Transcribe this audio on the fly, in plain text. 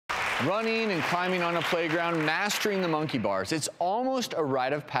Running and climbing on a playground, mastering the monkey bars. It's almost a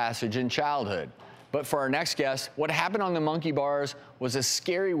rite of passage in childhood. But for our next guest, what happened on the monkey bars was a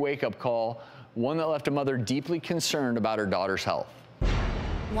scary wake-up call, one that left a mother deeply concerned about her daughter's health.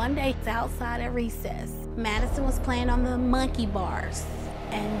 One day, outside at recess, Madison was playing on the monkey bars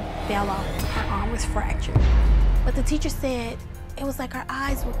and fell off. Her arm was fractured. But the teacher said it was like her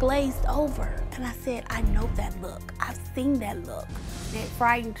eyes were glazed over. And I said, I know that look. I've seen that look. It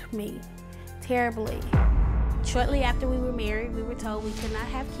frightened me terribly. Shortly after we were married, we were told we could not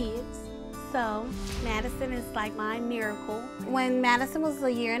have kids. So Madison is like my miracle. When Madison was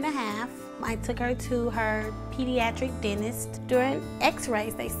 1.5 years, I took her to her pediatric dentist. During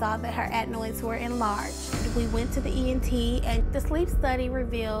x-rays, they saw that her adenoids were enlarged. We went to the ENT, and the sleep study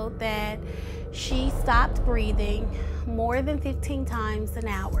revealed that she stopped breathing more than 15 times an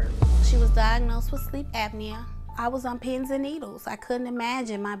hour. She was diagnosed with sleep apnea. I was on pins and needles. I couldn't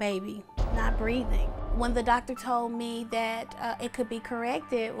imagine my baby not breathing. When the doctor told me that it could be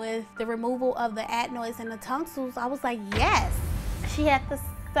corrected with the removal of the adenoids and the tonsils, I was like, yes. She had the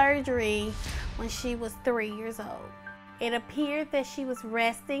surgery when she was 3 years old. It appeared that she was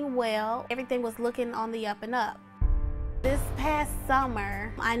resting well. Everything was looking on the up and up. This past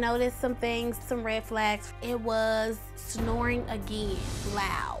summer, I noticed some things, some red flags. It was snoring again,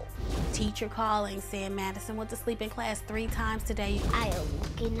 loud. Teacher calling, saying Madison went to sleep in class 3 times today. I am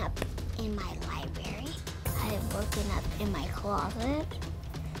woken up in my library. I have woken up in my closet.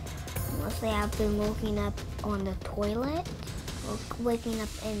 Mostly I've been woken up on the toilet, waking up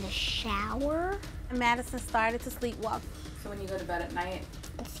in the shower. Madison started to sleepwalk. So when you go to bed at night?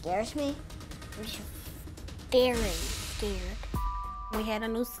 It scares me. I'm just very scared. We had a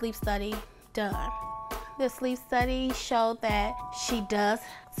new sleep study done. The sleep study showed that she does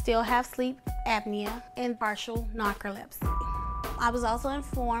still have sleep apnea and partial narcolepsy. I was also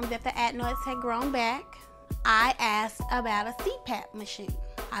informed that the adenoids had grown back. I asked about a CPAP machine.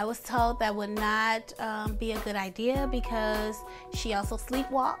 I was told that would not be a good idea because she also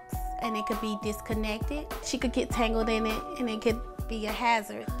sleepwalks and it could be disconnected. She could get tangled in it and it could be a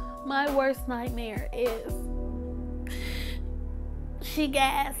hazard. My worst nightmare is she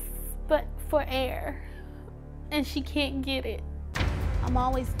gasps but for air and she can't get it. I'm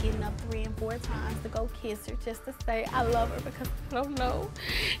always getting up 3 and 4 times to go kiss her just to say I love her because I don't know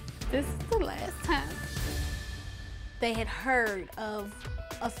this is the last time. They had heard of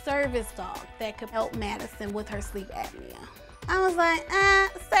a service dog that could help Madison with her sleep apnea. I was like,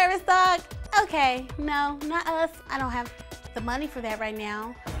 service dog? Okay, no, not us. I don't have the money for that right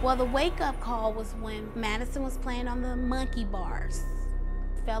now. Well, the wake-up call was when Madison was playing on the monkey bars,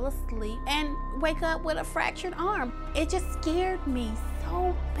 fell asleep, and wake up with a fractured arm. It just scared me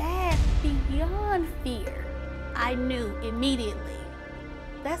so bad, beyond fear. I knew immediately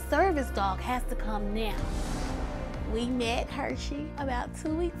that service dog has to come now. We met Hershey about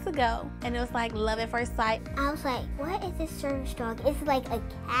 2 weeks ago, and it was like love at first sight. I was like, what is this service dog? It's like a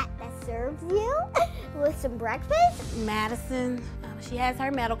cat that serves you with some breakfast? Madison, she has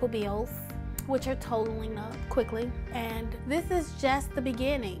her medical bills, which are totaling up quickly, and this is just the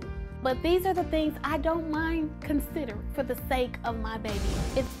beginning. But these are the things I don't mind considering for the sake of my baby.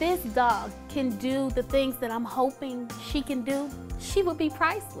 If this dog can do the things that I'm hoping she can do, she would be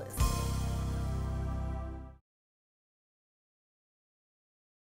priceless.